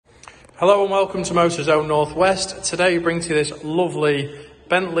Hello and welcome to Motorzone Northwest. Today we bring to you this lovely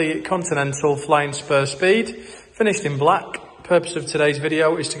Bentley Continental Flying Spur Speed, finished in black. Purpose of today's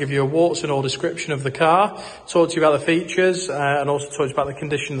video is to give you a warts and all description of the car, talk to you about the features and also talk to you about the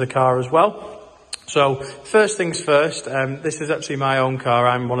condition of the car as well. So first things first, this is actually my own car.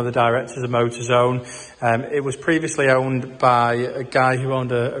 I'm one of the directors of Motorzone. It was previously owned by a guy who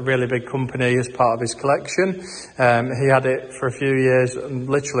owned a really big company as part of his collection. He had it for a few years and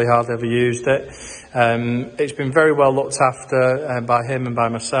literally hardly ever used it. It's been very well looked after by him and by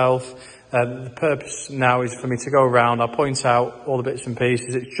myself. The purpose now is for me to go around. I'll point out all the bits and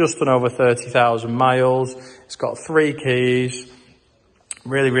pieces. It's just done over 30,000 miles. It's got 3 keys.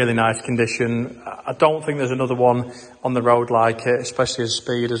 Really nice condition. I don't think there's another one on the road like it, especially as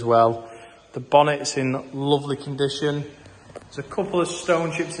speed as well. The bonnet's in lovely condition. There's a couple of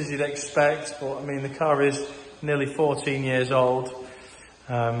stone chips as you'd expect, but I mean the car is nearly 14 years old.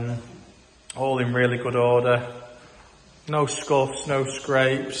 All in really good order. No scuffs, no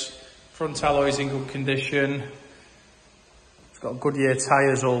scrapes. Front alloy's in good condition. It's got Goodyear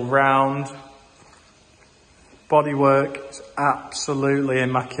tyres all round. Bodywork is absolutely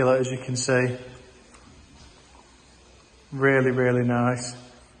immaculate, as you can see. Really nice.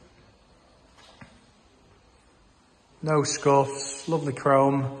 No scuffs, lovely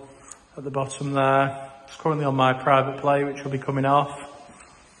chrome at the bottom there. It's currently on my private plate, which will be coming off.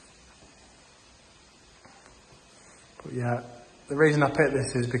 But yeah, the reason I picked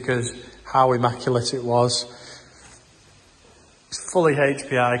this is because how immaculate it was. It's fully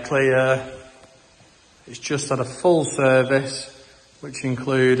HPI clear. It's just had a full service, which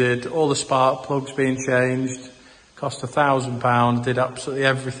included all the spark plugs being changed. Cost £1,000, did absolutely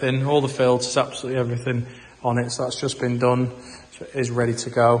everything, all the filters, absolutely everything on it. So that's just been done, so it is ready to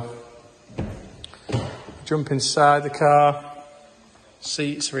go. Jump inside the car.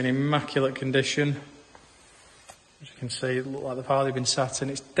 Seats are in immaculate condition. As you can see, they look like they've hardly been sat in.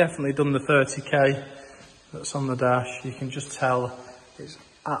 It's definitely done the 30k that's on the dash. You can just tell it's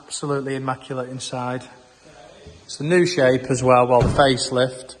absolutely immaculate inside. It's a new shape as well, the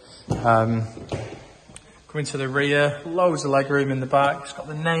facelift. Coming to the rear, loads of legroom in the back. It's got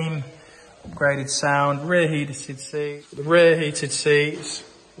the name, upgraded sound, rear heated seats, the rear heated seats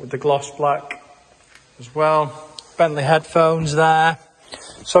with the gloss black as well. Bentley headphones there.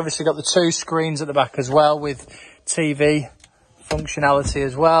 It's obviously got the 2 screens at the back as well with TV functionality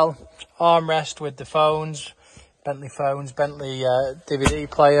as well. Armrest with the phones. Bentley DVD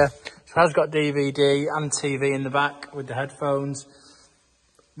player. So it has got DVD and TV in the back with the headphones.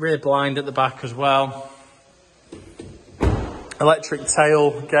 Rear blind at the back as well. Electric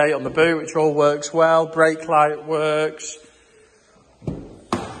tailgate on the boot, which all works well. Brake light works.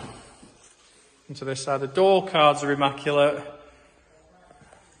 Into this side, the door cards are immaculate.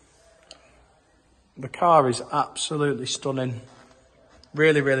 The car is absolutely stunning.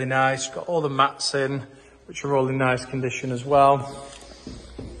 Really nice. Got all the mats in, which are all in nice condition as well.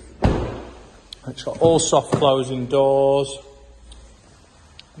 It's got all soft closing doors.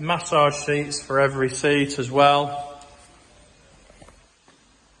 Massage seats for every seat as well.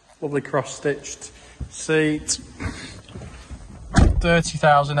 Lovely cross-stitched seat.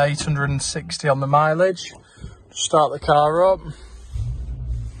 30,860 on the mileage. Start the car up.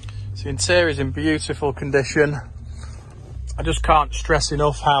 So the interior is in beautiful condition. I just can't stress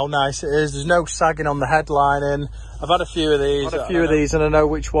enough how nice it is. There's no sagging on the headlining. I've had a few of these, and I know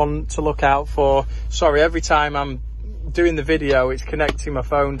which one to look out for. Sorry, every time I'm doing the video, it's connecting my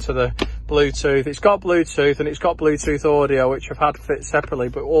phone to the Bluetooth. It's got Bluetooth and it's got Bluetooth audio, which I've had fit separately,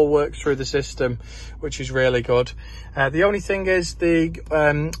 but all works through the system, which is really good. The only thing is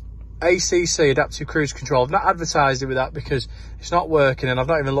the ACC, Adaptive Cruise Control. I've not advertised it with that because it's not working and I've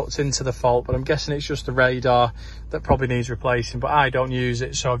not even looked into the fault, but I'm guessing it's just the radar that probably needs replacing, but I don't use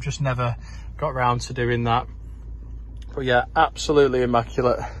it, so I've just never got around to doing that. But yeah, absolutely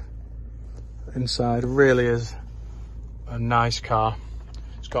immaculate inside. Really is a nice car.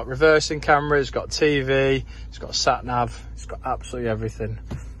 It's got reversing camera, it's got TV, it's got sat nav, it's got absolutely everything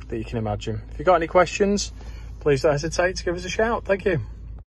that you can imagine. If you've got any questions, please don't hesitate to give us a shout. Thank you.